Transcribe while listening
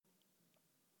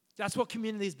That's what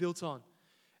community is built on.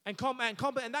 And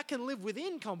that can live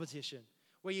within competition,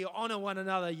 where you honor one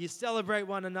another, you celebrate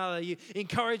one another, you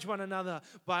encourage one another.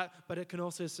 But it can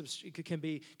also can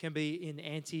be in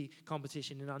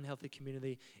anti-competition, in unhealthy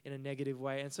community, in a negative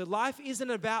way. And so life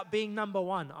isn't about being number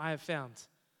one, I have found.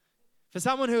 For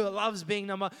someone who loves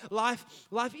being life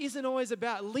isn't always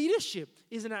about leadership.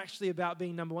 Isn't actually about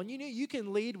being number one. You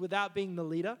can lead without being the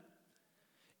leader,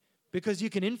 because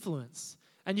you can influence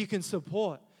and you can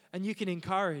support and you can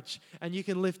encourage and you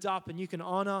can lift up and you can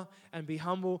honor and be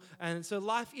humble. And so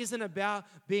life isn't about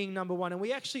being number one. And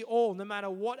we actually all, no matter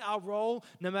what our role,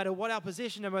 no matter what our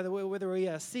position, no matter whether we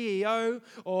are a CEO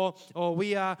or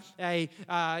we are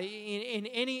in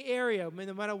any area,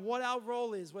 no matter what our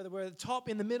role is, whether we're at the top,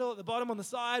 in the middle, at the bottom, on the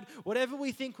side, whatever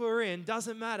we think we're in,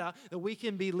 doesn't matter, that we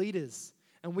can be leaders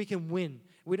and we can win.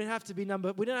 We don't have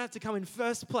to come in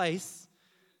first place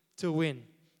to win.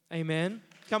 Amen.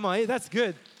 Come on, that's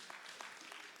good.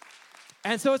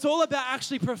 And so it's all about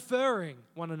actually preferring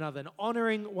one another and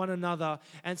honoring one another.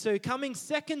 And so coming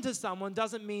second to someone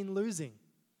doesn't mean losing.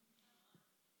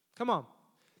 Come on.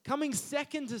 Coming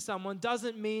second to someone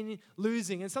doesn't mean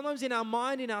losing. And sometimes in our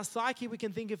mind, in our psyche, we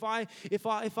can think if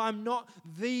I'm not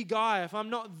the guy, if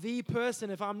I'm not the person,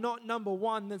 if I'm not number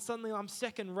one, then suddenly I'm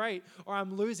second rate or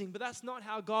I'm losing. But that's not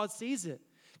how God sees it.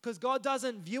 Because God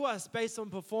doesn't view us based on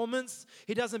performance.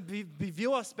 He doesn't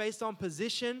view us based on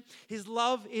position. His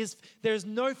love there's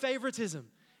no favoritism.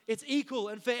 It's equal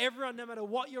and for everyone, no matter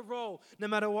what your role, no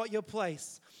matter what your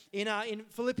place. In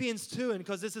Philippians 2, and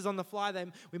because this is on the fly,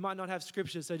 then we might not have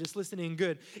scripture, so just listen in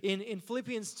good. In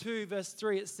Philippians 2, verse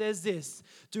 3, it says this: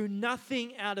 "Do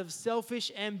nothing out of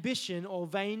selfish ambition or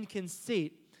vain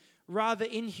conceit. Rather,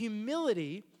 in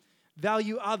humility,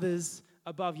 value others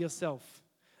above yourself.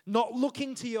 Not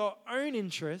looking to your own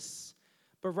interests,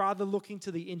 but rather looking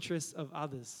to the interests of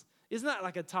others." Isn't that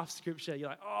like a tough scripture?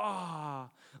 You're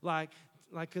like,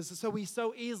 because we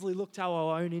so easily look to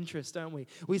our own interests, don't we?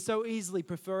 We so easily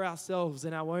prefer ourselves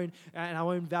and our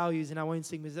own values and our own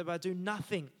things. But do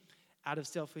nothing out of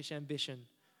selfish ambition.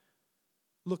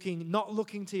 Not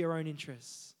looking to your own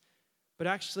interests, but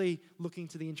actually looking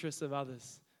to the interests of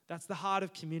others. That's the heart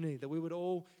of community, that we would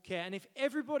all care. And if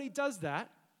everybody does that,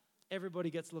 everybody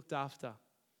gets looked after.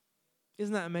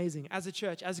 Isn't that amazing? As a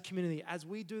church, as a community, as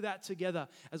we do that together,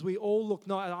 as we all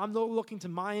I'm not looking to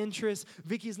my interests,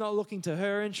 Vicky's not looking to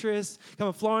her interests, come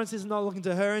on, Florence is not looking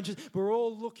to her interests, we're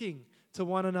all looking to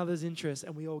one another's interests,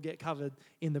 and we all get covered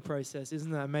in the process.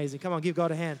 Isn't that amazing? Come on, give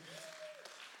God a hand.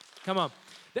 Come on.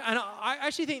 And I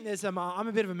actually think I'm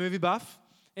a bit of a movie buff.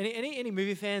 Any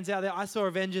movie fans out there? I saw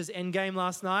Avengers Endgame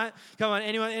last night. Come on,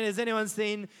 anyone? Has anyone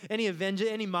seen any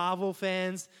any Marvel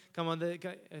fans? Come on,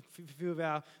 a few of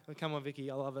our. Come on, Vicky,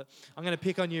 I love it. I'm going to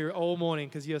pick on you all morning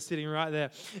because you're sitting right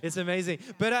there. It's amazing.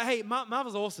 But hey,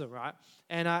 Marvel's awesome, right?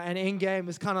 And Endgame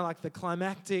was kind of like the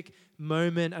climactic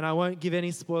moment. And I won't give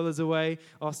any spoilers away,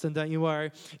 Austin. Don't you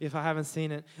worry if I haven't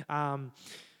seen it.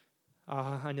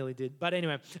 I nearly did. But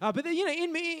anyway,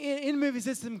 in movies,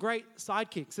 there's some great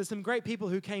sidekicks. There's some great people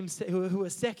who were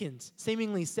second,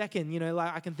 seemingly second.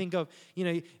 Like I can think of,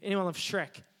 anyone of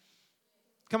Shrek.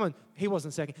 Come on, he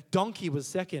wasn't second. Donkey was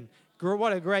second.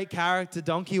 What a great character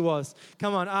Donkey was.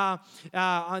 Come on.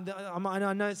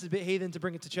 I know it's a bit heathen to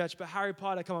bring it to church, but Harry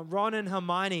Potter, come on. Ron and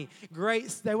Hermione, great.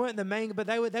 They weren't the main, but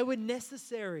they were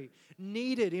necessary,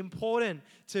 needed, important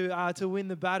to win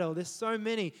the battle. There's so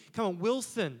many. Come on,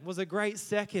 Wilson was a great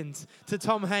second to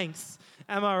Tom Hanks.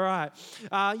 Am I right?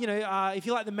 If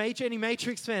you like any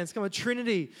Matrix fans, come on,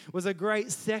 Trinity was a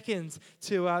great second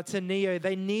to Neo.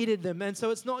 They needed them. And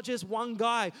so it's not just one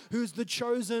guy who's the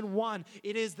chosen one.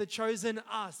 It is the chosen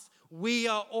us. We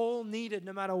are all needed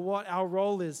no matter what our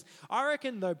role is. I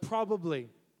reckon, though, probably,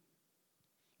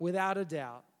 without a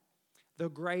doubt, the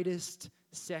greatest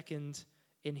second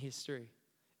in history,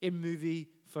 in movie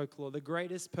folklore, the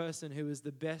greatest person who is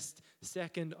the best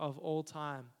second of all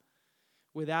time,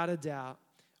 without a doubt,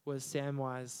 was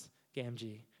Samwise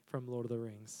Gamgee from Lord of the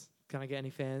Rings. Can I get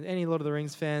any Lord of the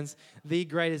Rings fans? The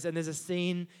greatest. And there's a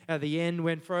scene at the end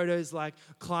when Frodo's like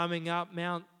climbing up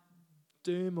Mount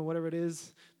Doom or whatever it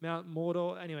is, Mount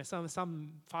Mordor. Anyway,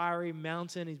 some fiery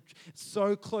mountain. He's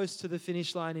so close to the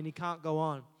finish line and he can't go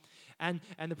on. And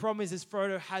the problem is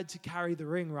Frodo had to carry the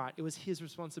ring, right? It was his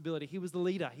responsibility. He was the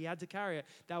leader. He had to carry it.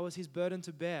 That was his burden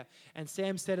to bear. And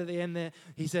Sam said at the end there,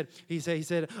 he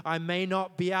said, "I may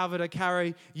not be able to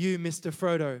carry you, Mr.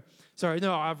 Frodo." Sorry,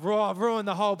 no, I've ruined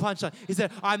the whole punchline. He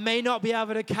said, "I may not be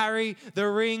able to carry the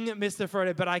ring, Mr.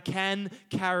 Frodo, but I can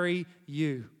carry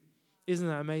you." Isn't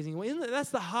that amazing? Well,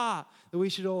 that's the heart that we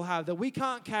should all have, that we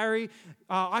can't carry,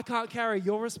 I can't carry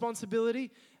your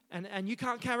responsibility, And you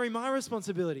can't carry my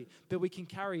responsibility, but we can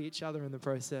carry each other in the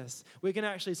process. We can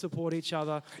actually support each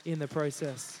other in the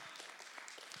process.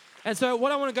 And so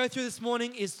what I want to go through this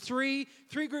morning is three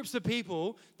groups of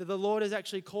people that the Lord has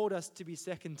actually called us to be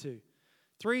second to.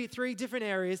 Three different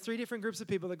areas, 3 different groups of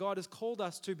people that God has called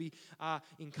us to be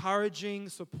encouraging,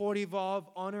 supportive of,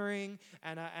 honoring,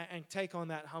 and take on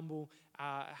that humble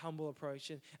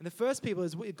approach. And the first people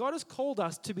is God has called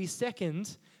us to be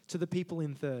second to the people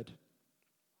in third.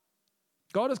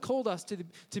 God has called us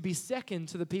to be second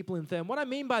to the people in third. And what I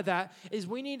mean by that is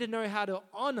we need to know how to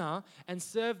honor and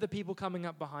serve the people coming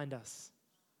up behind us.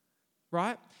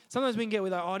 Right? Sometimes we can get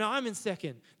with like, oh no, I'm in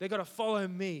second. They've got to follow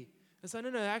me. And so,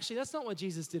 no, actually, that's not what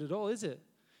Jesus did at all, is it?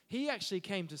 He actually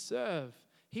came to serve.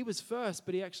 He was first,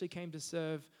 but he actually came to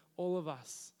serve all of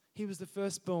us. He was the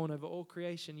firstborn over all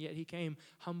creation, yet he came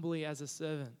humbly as a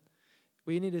servant.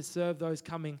 We need to serve those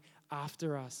coming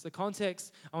after us. The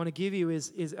context I want to give you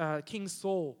is King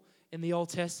Saul in the Old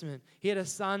Testament. He had a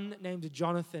son named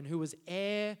Jonathan who was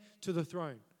heir to the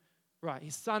throne. Right,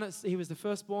 his son, he was the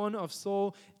firstborn of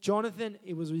Saul. Jonathan,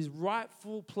 it was his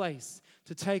rightful place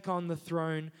to take on the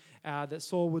throne that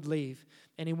Saul would leave.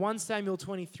 And in 1 Samuel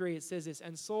 23, it says this,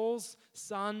 and Saul's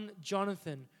son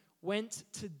Jonathan went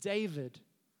to David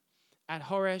at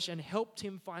Horesh and helped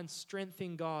him find strength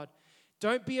in God.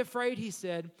 Don't be afraid, he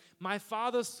said. My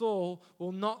father Saul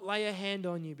will not lay a hand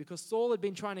on you, because Saul had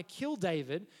been trying to kill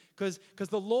David because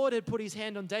the Lord had put his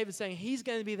hand on David saying he's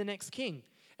going to be the next king.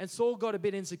 And Saul got a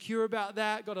bit insecure about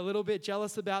that, got a little bit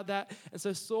jealous about that. And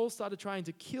so Saul started trying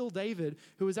to kill David,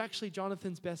 who was actually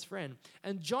Jonathan's best friend.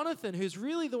 And Jonathan, who's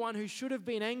really the one who should have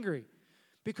been angry,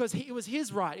 because it was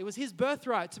his right, it was his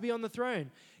birthright to be on the throne.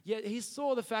 Yet he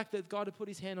saw the fact that God had put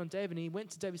his hand on David, and he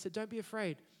went to David and said, don't be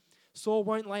afraid. Saul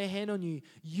won't lay a hand on you.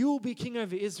 You'll be king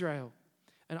over Israel,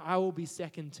 and I will be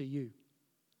second to you.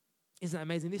 Isn't that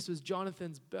amazing? This was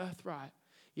Jonathan's birthright.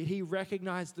 Yet he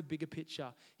recognized the bigger picture.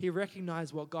 He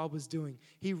recognized what God was doing.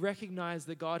 He recognized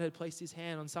that God had placed his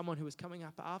hand on someone who was coming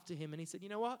up after him. And he said, you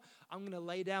know what? I'm going to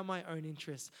lay down my own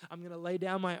interests. I'm going to lay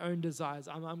down my own desires.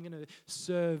 I'm going to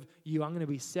serve you. I'm going to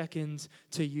be second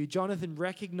to you. Jonathan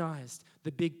recognized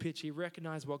the big picture. He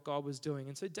recognized what God was doing.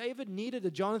 And so David needed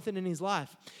a Jonathan in his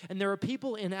life. And there are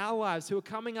people in our lives who are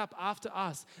coming up after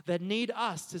us that need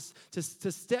us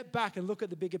to step back and look at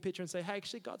the bigger picture and say, hey,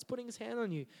 actually, God's putting his hand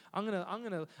on you. I'm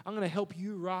going to help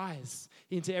you rise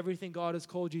into everything God has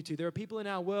called you to. There are people in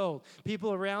our world,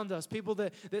 people around us, people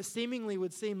that seemingly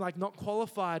would seem like not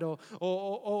qualified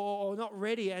or not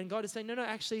ready. And God is saying, no,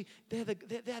 actually,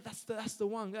 that's the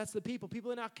one. That's the people.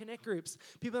 People in our connect groups,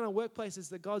 people in our workplaces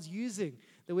that God's using,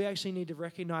 that we actually need to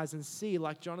recognize and see,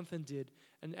 like Jonathan did,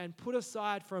 and put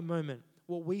aside for a moment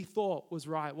what we thought was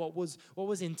right, what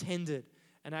was intended,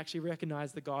 and actually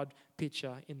recognize the God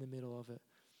picture in the middle of it.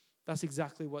 That's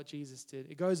exactly what Jesus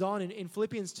did. It goes on in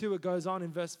Philippians 2, it goes on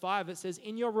in verse 5. It says,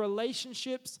 in your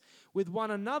relationships with one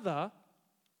another,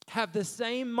 have the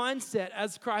same mindset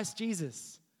as Christ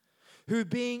Jesus, who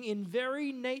being in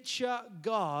very nature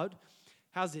God,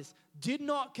 how's this? Did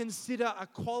not consider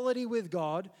equality with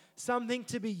God something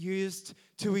to be used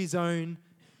to his own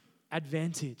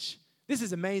advantage. This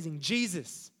is amazing.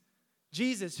 Jesus,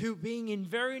 who being in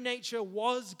very nature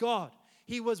was God.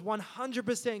 He was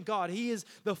 100% God. He is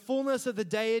the fullness of the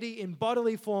deity in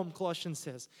bodily form, Colossians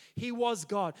says. He was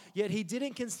God, yet he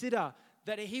didn't consider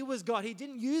that he was God. He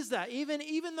didn't use that,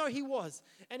 even though he was.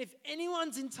 And if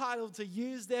anyone's entitled to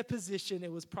use their position,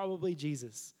 it was probably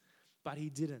Jesus. But he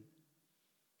didn't,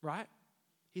 right?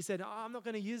 He said, I'm not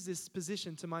going to use this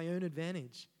position to my own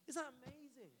advantage. Isn't that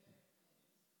amazing?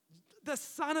 The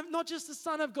Son of, not just the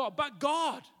Son of God, but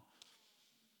God.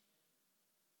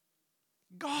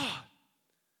 God.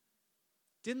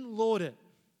 Didn't lord it.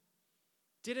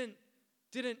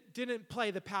 Didn't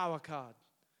play the power card.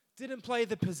 Didn't play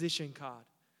the position card.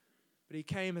 But he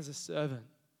came as a servant.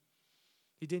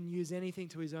 He didn't use anything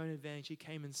to his own advantage. He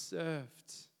came and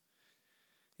served.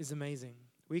 It's amazing.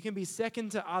 We can be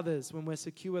second to others when we're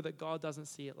secure that God doesn't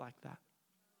see it like that.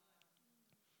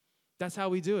 That's how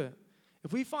we do it.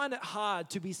 If we find it hard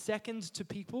to be second to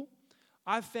people,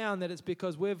 I've found that it's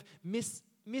because we've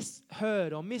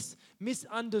misheard or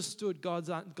misunderstood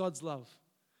God's love.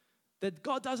 That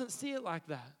God doesn't see it like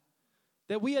that.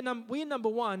 That we are number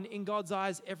one in God's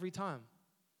eyes every time.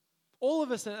 All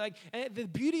of us, and the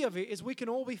beauty of it is we can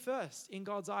all be first in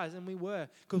God's eyes, and we were,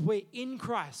 because we're in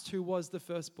Christ, who was the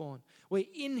firstborn. We're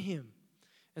in him,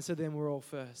 and so then we're all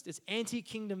first. It's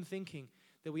anti-kingdom thinking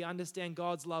that we understand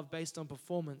God's love based on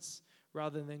performance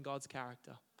rather than God's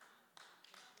character.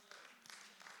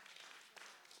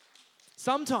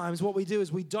 Sometimes what we do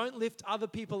is we don't lift other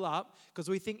people up because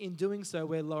we think in doing so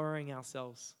we're lowering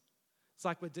ourselves. It's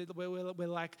like we're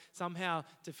like somehow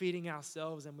defeating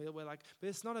ourselves, and we're like, but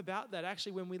it's not about that.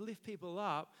 Actually, when we lift people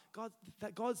up,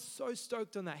 God's so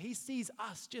stoked on that. He sees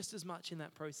us just as much in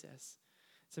that process.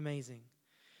 It's amazing.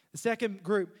 The second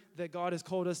group that God has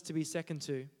called us to be second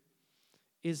to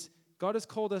is God has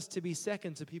called us to be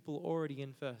second to people already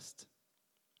in first.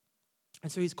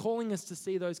 And so he's calling us to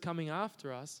see those coming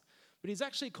after us, but he's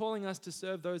actually calling us to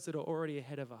serve those that are already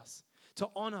ahead of us, to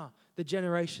honor the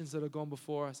generations that have gone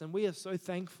before us. And we are so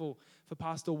thankful for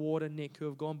Pastor Ward and Nick who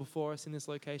have gone before us in this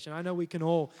location. I know we can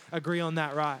all agree on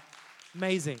that, right?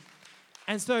 Amazing.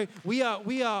 And so we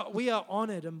are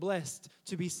honored and blessed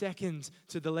to be second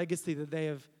to the legacy that they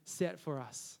have set for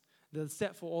us. They've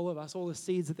set for all of us, all the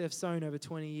seeds that they've sown over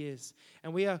 20 years.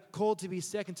 And we are called to be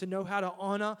second, to know how to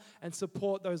honor and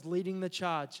support those leading the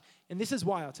charge. And this is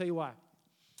why, I'll tell you why.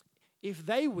 If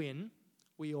they win,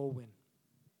 we all win.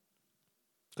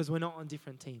 Because we're not on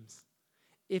different teams.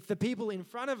 If the people in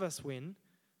front of us win,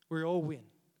 we all win.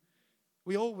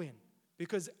 We all win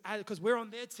because we're on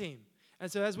their team.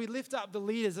 And so as we lift up the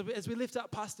leaders, as we lift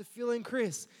up Pastor Phil and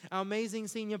Chris, our amazing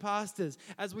senior pastors,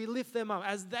 as we lift them up,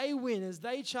 as they win, as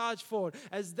they charge forward,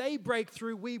 as they break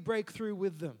through, we break through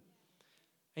with them.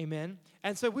 Amen.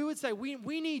 And so we would say,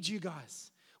 we need you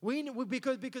guys.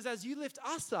 Because as you lift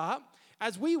us up,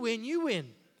 as we win, you win.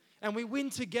 And we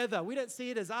win together. We don't see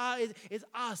it as it's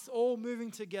us all moving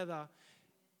together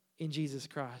in Jesus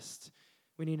Christ.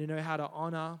 We need to know how to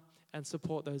honor and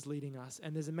support those leading us.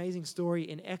 And there's an amazing story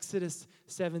in Exodus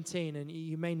 17, and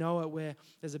you may know it, where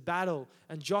there's a battle,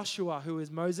 and Joshua, who is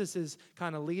Moses'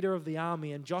 kind of leader of the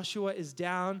army, and Joshua is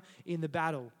down in the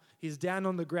battle. He's down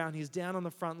on the ground. He's down on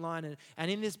the front line.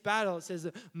 And in this battle, it says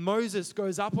that Moses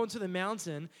goes up onto the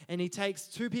mountain, and he takes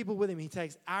two people with him. He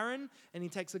takes Aaron, and he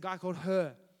takes a guy called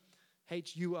Hur.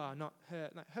 H-U-R, not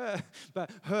her, but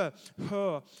her.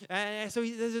 And so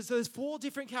there's four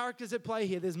different characters at play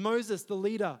here. There's Moses, the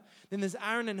leader. Then there's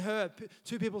Aaron and Hur,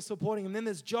 two people supporting him. Then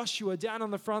there's Joshua down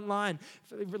on the front line,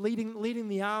 leading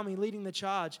the army, leading the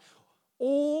charge.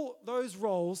 All those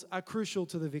roles are crucial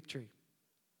to the victory.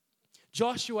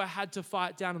 Joshua had to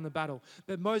fight down in the battle,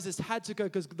 but Moses had to go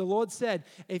because the Lord said,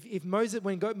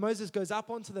 when Moses goes up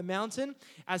onto the mountain,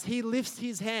 as he lifts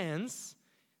his hands,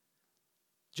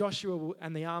 Joshua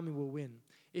and the army will win.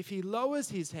 If he lowers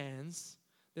his hands,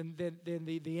 then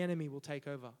the enemy will take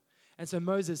over. And so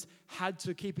Moses had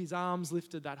to keep his arms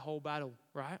lifted that whole battle,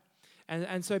 right?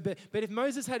 And so, but if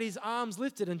Moses had his arms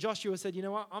lifted and Joshua said, you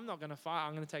know what, I'm not going to fight,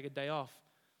 I'm going to take a day off.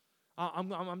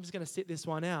 I'm just going to sit this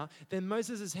one out. Then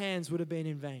Moses' hands would have been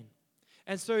in vain.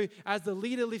 And so as the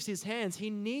leader lifts his hands, he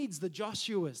needs the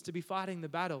Joshuas to be fighting the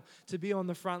battle, to be on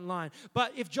the front line.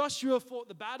 But if Joshua fought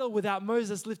the battle without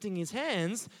Moses lifting his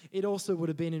hands, it also would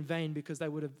have been in vain because they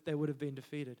would have been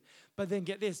defeated. But then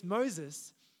get this,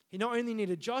 Moses, he not only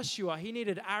needed Joshua, he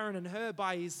needed Aaron and Hur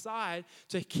by his side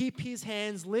to keep his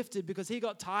hands lifted because he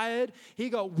got tired, he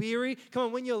got weary. Come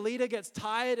on, when your leader gets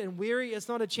tired and weary, it's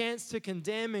not a chance to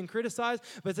condemn and criticize,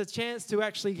 but it's a chance to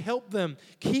actually help them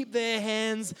keep their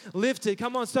hands lifted.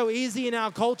 Come on, so easy in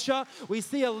our culture. We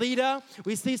see a leader,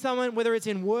 we see someone, whether it's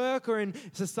in work or in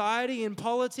society, in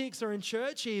politics or in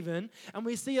church even, and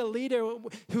we see a leader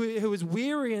who is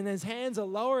weary and his hands are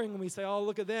lowering, and we say, oh,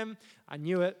 look at them, I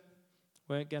knew it.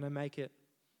 Weren't going to make it,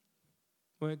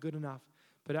 weren't good enough.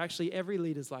 But actually, every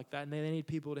leader's like that, and they need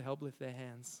people to help lift their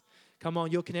hands. Come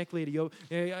on, your Connect leader,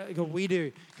 we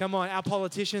do. Come on, our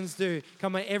politicians do.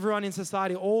 Come on, everyone in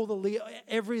society,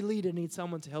 every leader needs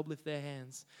someone to help lift their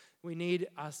hands. We need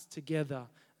us together,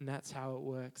 and that's how it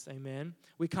works, amen?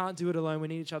 We can't do it alone, we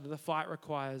need each other. The fight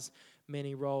requires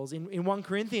many roles. In 1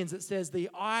 Corinthians, it says, the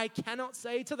eye cannot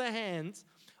say to the hand,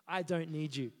 I don't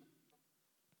need you.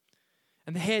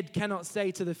 And the head cannot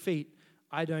say to the feet,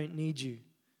 I don't need you.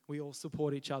 We all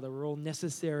support each other. We're all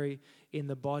necessary in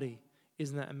the body.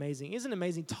 Isn't that amazing? Isn't it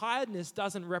amazing? Tiredness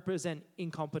doesn't represent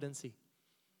incompetency.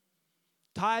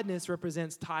 Tiredness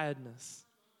represents tiredness.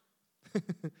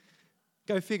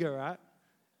 Go figure, right?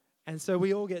 And so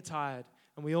we all get tired.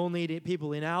 And we all need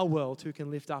people in our world who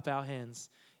can lift up our hands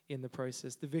in the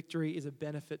process. The victory is a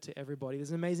benefit to everybody.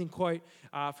 There's an amazing quote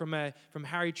from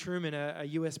Harry Truman, a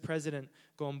US president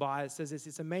gone by. It says this,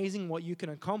 it's amazing what you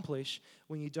can accomplish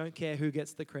when you don't care who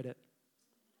gets the credit.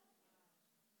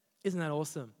 Isn't that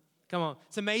awesome? Come on.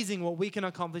 It's amazing what we can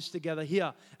accomplish together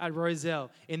here at Roselle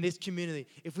in this community.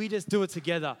 If we just do it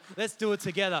together, let's do it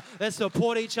together. Let's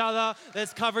support each other.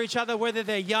 Let's cover each other, whether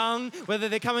they're young, whether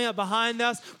they're coming up behind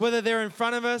us, whether they're in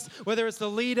front of us, whether it's the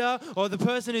leader or the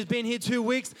person who's been here 2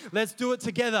 weeks. Let's do it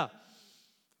together.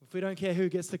 If we don't care who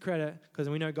gets the credit, because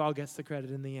we know God gets the credit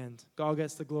in the end. God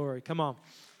gets the glory. Come on.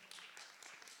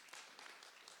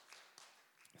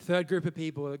 Third group of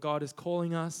people that God is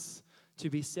calling us to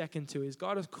be second to is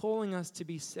God is calling us to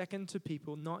be second to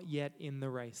people not yet in the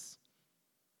race.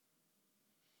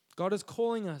 God is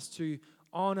calling us to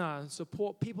honor and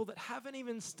support people that haven't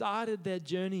even started their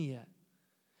journey yet.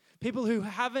 People who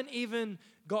haven't even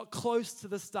got close to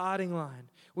the starting line.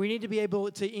 We need to be able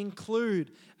to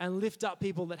include and lift up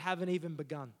people that haven't even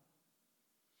begun.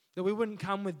 That we wouldn't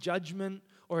come with judgment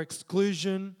or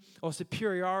exclusion or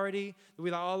superiority. That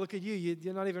we're like, oh, look at you.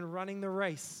 You're not even running the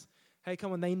race. Hey,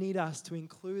 come on, they need us to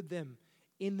include them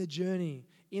in the journey,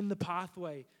 in the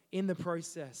pathway, in the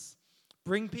process.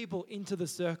 Bring people into the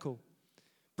circle.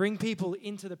 Bring people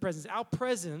into the presence. Our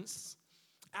presence,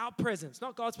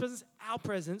 not God's presence, our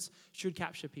presence should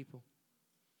capture people.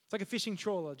 It's like a fishing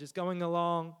trawler just going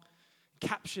along,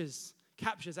 captures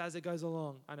as it goes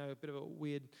along. I know, a bit of a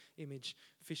weird image,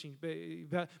 fishing,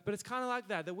 but it's kind of like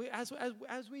that. That we, as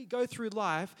we go through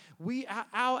life,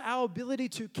 our ability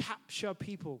to capture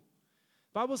people.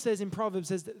 The Bible says in Proverbs,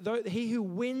 says that he who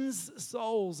wins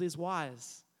souls is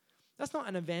wise. That's not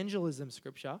an evangelism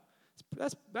scripture.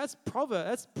 That's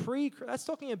Proverbs. That's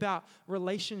talking about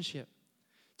relationship.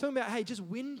 Talking about, hey, just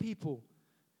win people.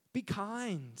 Be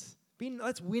kind.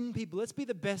 Let's win people. Let's be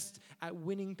the best at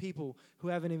winning people who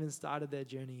haven't even started their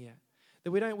journey yet. That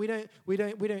we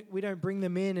don't bring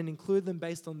them in and include them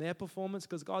based on their performance,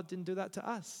 because God didn't do that to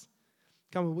us.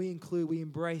 Come on, we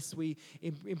embrace, we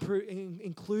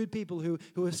include people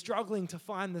who are struggling to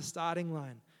find the starting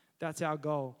line. That's our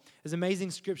goal. There's amazing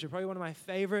scripture, probably one of my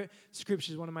favorite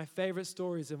scriptures, one of my favorite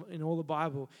stories in all the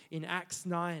Bible, in Acts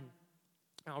 9.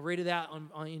 I'll read it out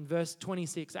in verse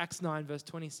 26, Acts 9, verse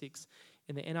 26.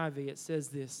 In the NIV, it says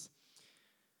this.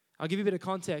 I'll give you a bit of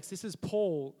context. This is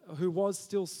Paul, who was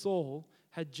still Saul.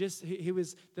 He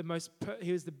was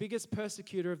the biggest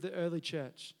persecutor of the early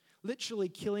church, literally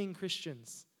killing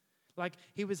Christians. Like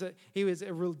he was a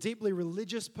real deeply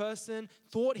religious person.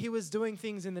 Thought he was doing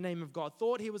things in the name of God.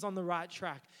 Thought he was on the right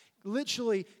track.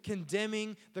 Literally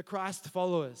condemning the Christ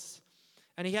followers.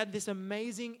 And he had this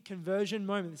amazing conversion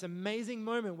moment. This amazing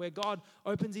moment where God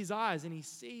opens his eyes and he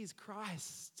sees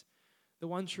Christ, the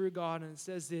one true God. And it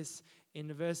says this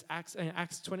in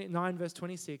Acts 29, verse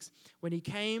 26. When he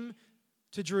came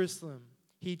to Jerusalem,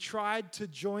 he tried to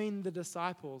join the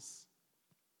disciples,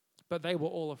 but they were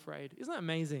all afraid. Isn't that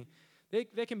amazing?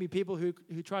 There can be people who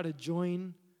try to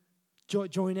join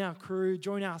our crew,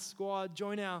 join our squad,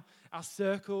 join our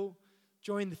circle,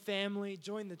 join the family,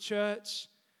 join the church.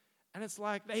 And it's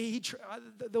like,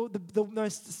 the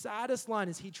most saddest line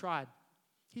is he tried.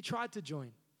 He tried to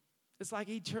join. It's like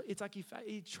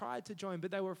he tried to join,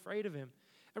 but they were afraid of him.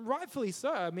 And rightfully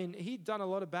so. I mean, he'd done a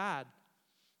lot of bad.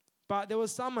 But there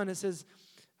was someone that says,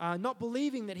 not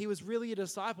believing that he was really a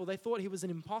disciple. They thought he was an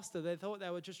imposter. They thought they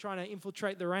were just trying to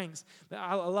infiltrate the ranks. But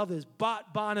I love this.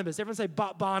 But Barnabas. Everyone say,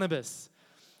 but Barnabas.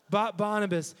 But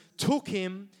Barnabas took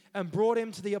him and brought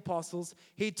him to the apostles.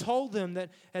 He told them that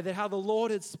how the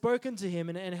Lord had spoken to him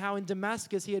and how in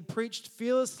Damascus he had preached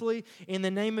fearlessly in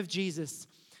the name of Jesus.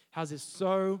 How's this?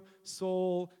 So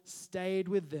Saul stayed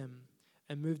with them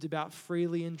and moved about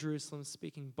freely in Jerusalem,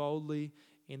 speaking boldly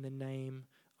in the name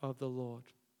of the Lord.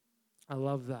 I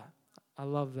love that. I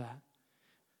love that.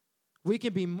 We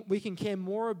can care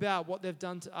more about what they've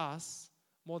done to us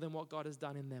more than what God has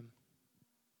done in them.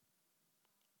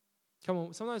 Come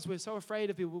on, sometimes we're so afraid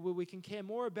of people, we can care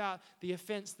more about the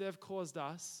offense they've caused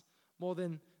us more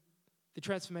than the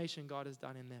transformation God has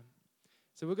done in them.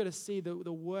 So we've got to see the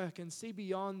work and see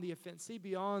beyond the offense, see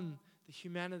beyond the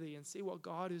humanity and see what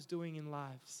God is doing in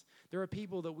lives. There are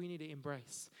people that we need to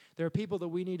embrace. There are people that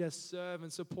we need to serve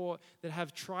and support that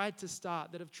have tried to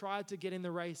start, that have tried to get in the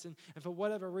race and for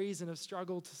whatever reason have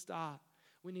struggled to start.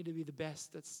 We need to be the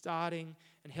best at starting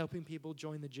and helping people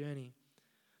join the journey.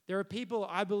 There are people,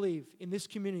 I believe, in this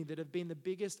community that have been the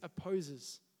biggest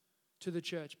opposers to the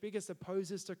church, biggest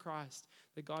opposers to Christ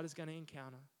that God is going to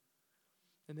encounter.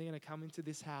 And they're going to come into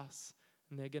this house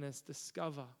and they're going to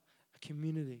discover a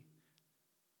community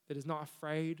that is not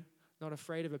afraid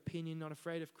of opinion, not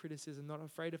afraid of criticism, not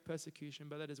afraid of persecution,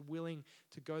 but that is willing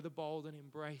to go the bold and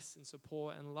embrace and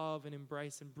support and love and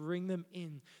embrace and bring them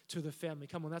in to the family.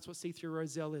 Come on, that's what See Through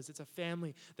Roselle is. It's a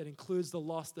family that includes the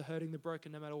lost, the hurting, the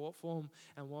broken, no matter what form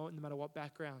and no matter what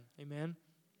background. Amen?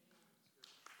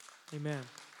 Amen.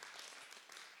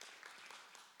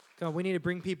 God, we need to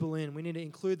bring people in. We need to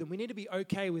include them. We need to be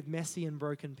okay with messy and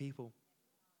broken people.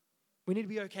 We need to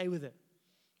be okay with it.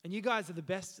 And you guys are the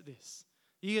best at this.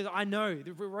 You guys, I know,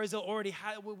 Roselle already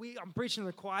had, I'm preaching to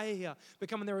the choir here, but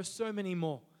come on, there are so many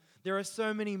more. There are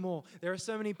so many more. There are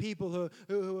so many people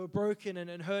who are broken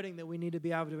and hurting that we need to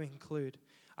be able to include.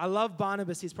 I love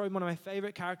Barnabas. He's probably one of my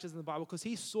favorite characters in the Bible because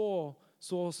he saw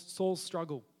Saul's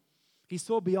struggle. He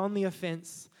saw beyond the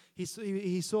offense.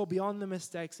 He saw beyond the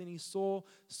mistakes, and he saw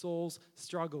Saul's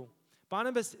struggle.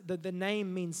 Barnabas, the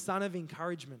name means son of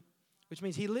encouragement, which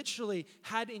means he literally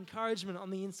had encouragement on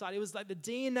the inside. It was like the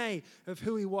DNA of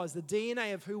who he was. The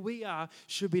DNA of who we are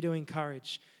should be to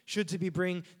encourage, should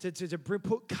to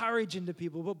put courage into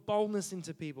people, put boldness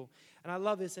into people. And I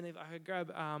love this. And if I could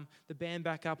grab the band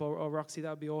back up, or Roxy, that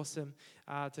would be awesome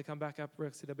to come back up.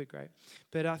 Roxy, that'd be great.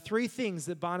 But 3 things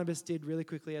that Barnabas did really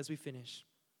quickly as we finish.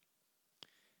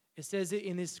 It says it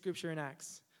in this scripture in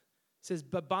Acts. It says,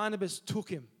 but Barnabas took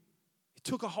him. He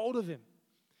took a hold of him.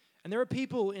 And there are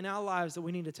people in our lives that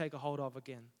we need to take a hold of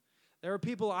again. There are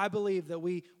people, I believe, that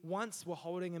we once were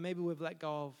holding and maybe we've let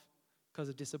go of because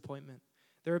of disappointment.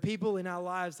 There are people in our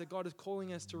lives that God is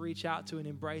calling us to reach out to and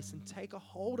embrace and take a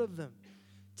hold of them.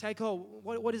 Take hold.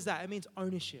 What is that? It means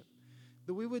ownership.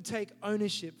 That we would take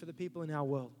ownership for the people in our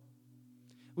world.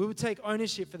 We would take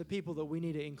ownership for the people that we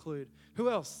need to include. Who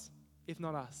else, if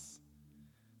not us?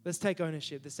 Let's take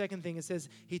ownership. The second thing, it says,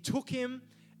 he took him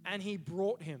and he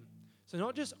brought him. So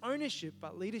not just ownership,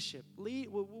 but leadership.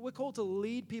 We're called to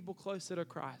lead people closer to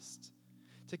Christ,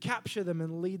 to capture them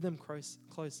and lead them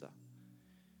closer.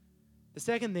 The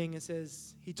second thing, it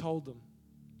says, he told them.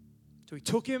 So he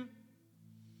took him,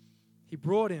 he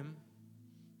brought him,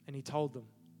 and he told them.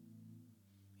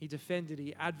 He defended,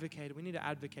 he advocated. We need to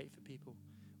advocate for people.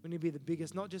 We need to be the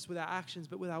biggest, not just with our actions,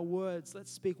 but with our words.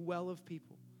 Let's speak well of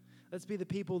people. Let's be the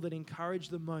people that encourage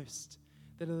the most,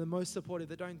 that are the most supportive,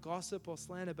 that don't gossip or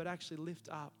slander, but actually lift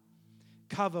up,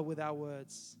 cover with our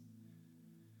words.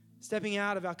 Stepping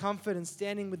out of our comfort and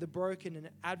standing with the broken and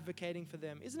advocating for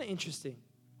them. Isn't it interesting?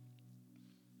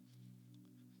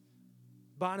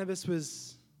 Barnabas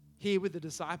was here with the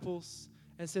disciples,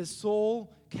 and it says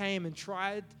Saul came and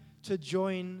tried to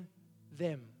join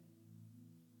them.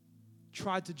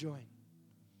 Tried to join.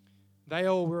 They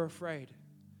all were afraid.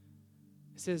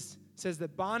 It says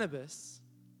that Barnabas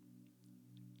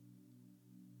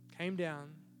came down,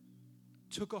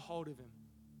 took a hold of him,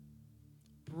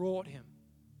 brought him,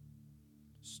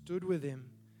 stood with him,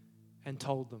 and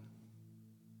told them.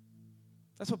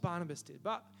 That's what Barnabas did.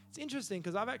 But it's interesting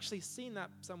because I've actually seen that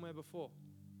somewhere before.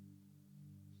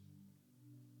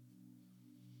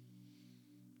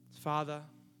 Father,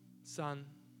 Son,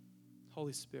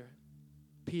 Holy Spirit.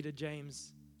 Peter,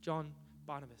 James, John,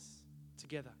 Barnabas,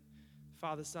 together.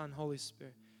 Father, Son, Holy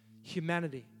Spirit.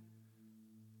 Humanity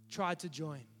tried to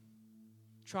join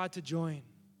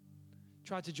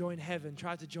heaven,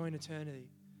 tried to join eternity.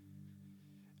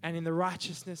 And in the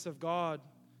righteousness of God,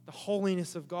 the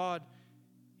holiness of God,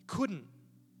 couldn't.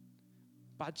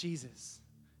 But Jesus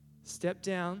stepped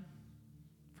down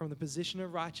from the position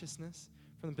of righteousness,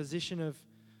 from the position of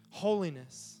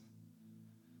holiness,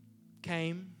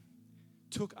 came,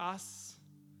 took us,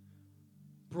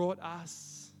 brought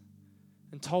us,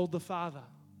 and told the Father,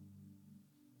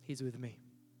 He's with me.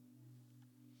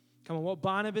 Come on, what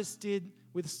Barnabas did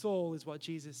with Saul is what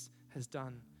Jesus has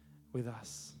done with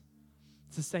us.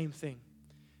 It's the same thing.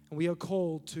 And we are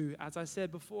called to, as I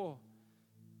said before,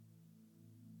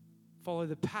 follow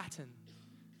the pattern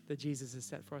that Jesus has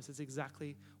set for us. It's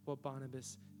exactly what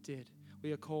Barnabas did.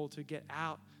 We are called to get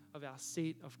out of our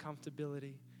seat of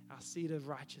comfortability, our seat of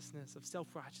righteousness, of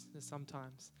self-righteousness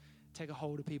sometimes. Take a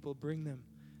hold of people, bring them,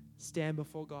 stand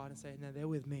before God and say, no, they're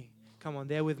with me. Come on,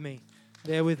 they're with me.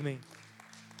 They're with me.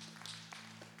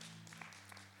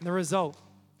 And the result,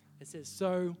 it says,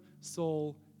 so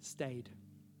Saul stayed.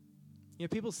 You know,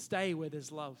 people stay where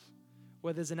there's love,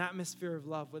 where there's an atmosphere of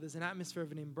love, where there's an atmosphere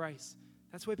of an embrace.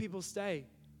 That's where people stay.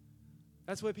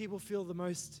 That's where people feel the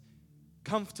most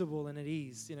comfortable and at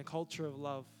ease in a culture of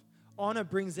love. Honor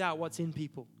brings out what's in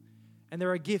people. And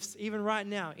there are gifts, even right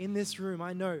now in this room,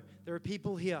 I know there are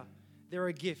people here. There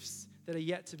are gifts that are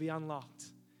yet to be unlocked.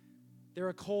 There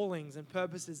are callings and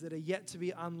purposes that are yet to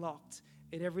be unlocked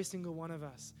in every single one of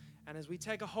us. And as we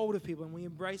take a hold of people and we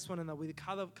embrace one another, we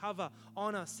cover,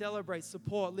 honor, celebrate,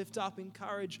 support, lift up,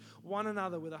 encourage one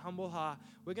another with a humble heart,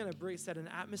 we're going to set an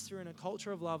atmosphere and a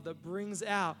culture of love that brings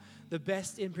out the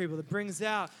best in people, that brings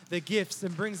out the gifts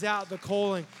and brings out the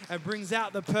calling and brings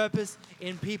out the purpose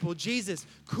in people. Jesus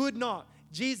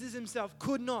himself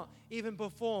could not even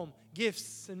perform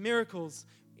gifts and miracles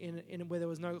in where there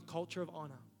was no culture of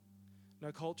honor,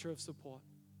 no culture of support.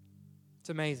 It's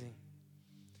amazing.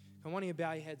 I want you to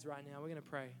bow your heads right now. We're going to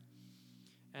pray.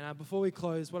 And before we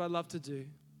close, what I'd love to do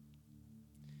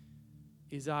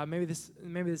is maybe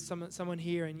there's someone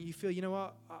here and you feel, you know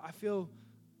what, I feel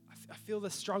feel the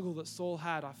struggle that Saul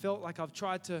had. I felt like I've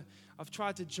tried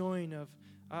to join.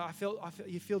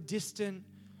 You feel distant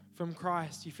from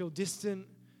Christ. You feel distant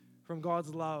from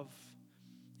God's love.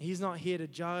 He's not here to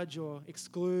judge or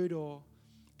exclude or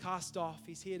cast off.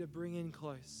 He's here to bring in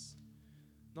close.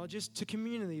 Not just to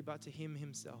community, but to Him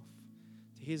Himself,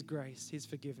 to His grace, His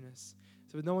forgiveness.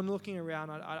 So with no one looking around,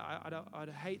 I'd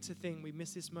hate to think we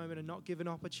miss this moment and not give an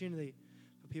opportunity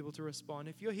for people to respond.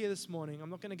 If you're here this morning, I'm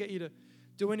not going to get you to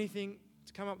do anything,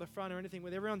 to come up the front or anything,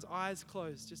 with everyone's eyes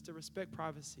closed, just to respect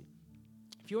privacy.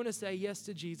 If you want to say yes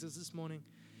to Jesus this morning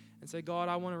and say, God,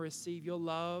 I want to receive your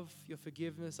love, your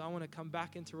forgiveness. I want to come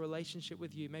back into relationship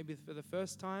with you, maybe for the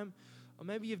first time, or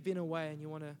maybe you've been away and you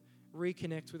want to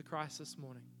reconnect with Christ this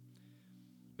morning.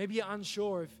 Maybe you're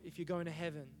unsure if you're going to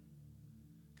heaven.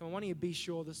 Come on, why don't you be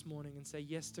sure this morning and say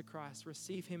yes to Christ.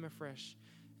 Receive Him afresh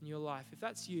in your life. If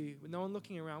that's you, with no one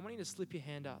looking around, why don't you just slip your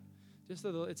hand up? It's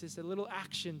just a little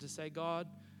action to say, God,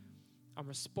 I'm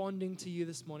responding to you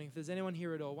this morning. If there's anyone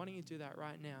here at all, why don't you do that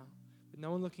right now? With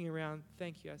no one looking around,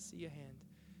 thank you, I see your hand.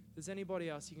 If there's anybody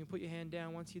else, you can put your hand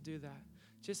down once you do that.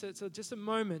 Just a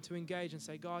moment to engage and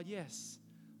say, God, yes,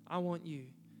 I want you.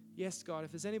 Yes, God.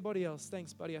 If there's anybody else,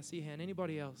 thanks, buddy, I see your hand.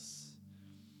 Anybody else?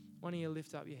 Why don't you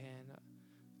lift up your hand? I'll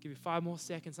give you 5 more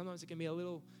seconds. Sometimes it can be a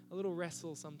little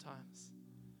wrestle sometimes.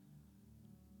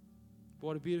 But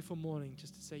what a beautiful morning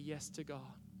just to say yes to God.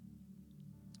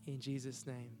 In Jesus'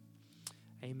 name,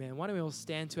 amen. Why don't we all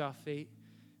stand to our feet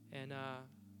and a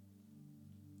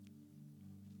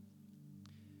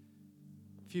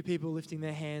few people lifting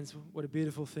their hands. What a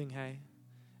beautiful thing, hey?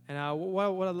 And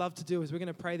what I'd love to do is we're going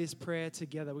to pray this prayer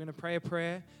together. We're going to pray a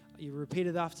prayer. You repeat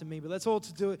it after me. But let's all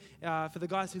to do it. For the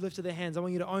guys who lifted their hands, I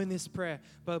want you to own this prayer.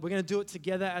 But we're going to do it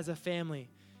together as a family.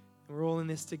 And we're all in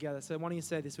this together. So why don't you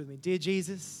say this with me? Dear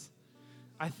Jesus,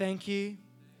 I thank you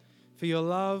for your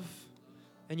love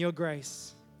and your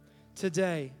grace.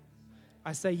 Today,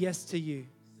 I say yes to you.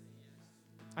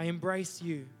 I embrace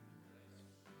you.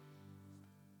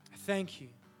 I thank you.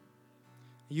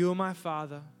 You are my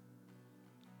Father.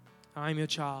 I am your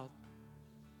child.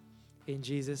 In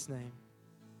Jesus' name,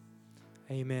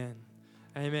 amen.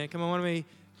 Amen. Come on, why don't we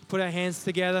put our hands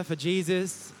together for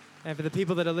Jesus and for the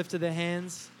people that have lifted their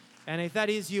hands. And if that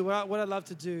is you, what I'd love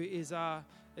to do is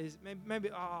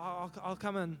maybe I'll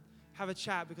come and have a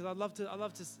chat, because I'd love to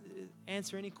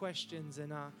answer any questions.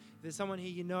 And if there's someone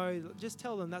here you know, just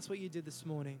tell them that's what you did this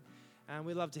morning. And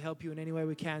we'd love to help you in any way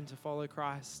we can to follow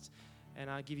Christ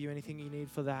and give you anything you need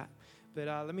for that. But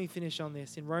let me finish on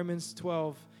this. In Romans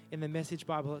 12, in the Message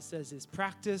Bible, it says this: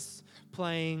 practice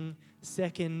playing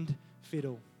second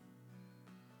fiddle.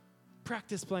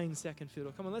 Practice playing second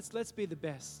fiddle. Come on, let's be the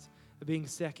best of being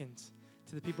second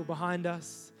to the people behind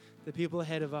us, the people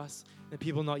ahead of us, and the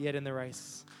people not yet in the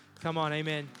race. Come on,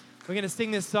 amen. We're going to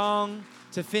sing this song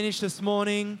to finish this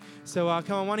morning. So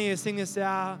come on, why don't you sing this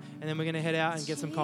out, and then we're going to head out and get some coffee.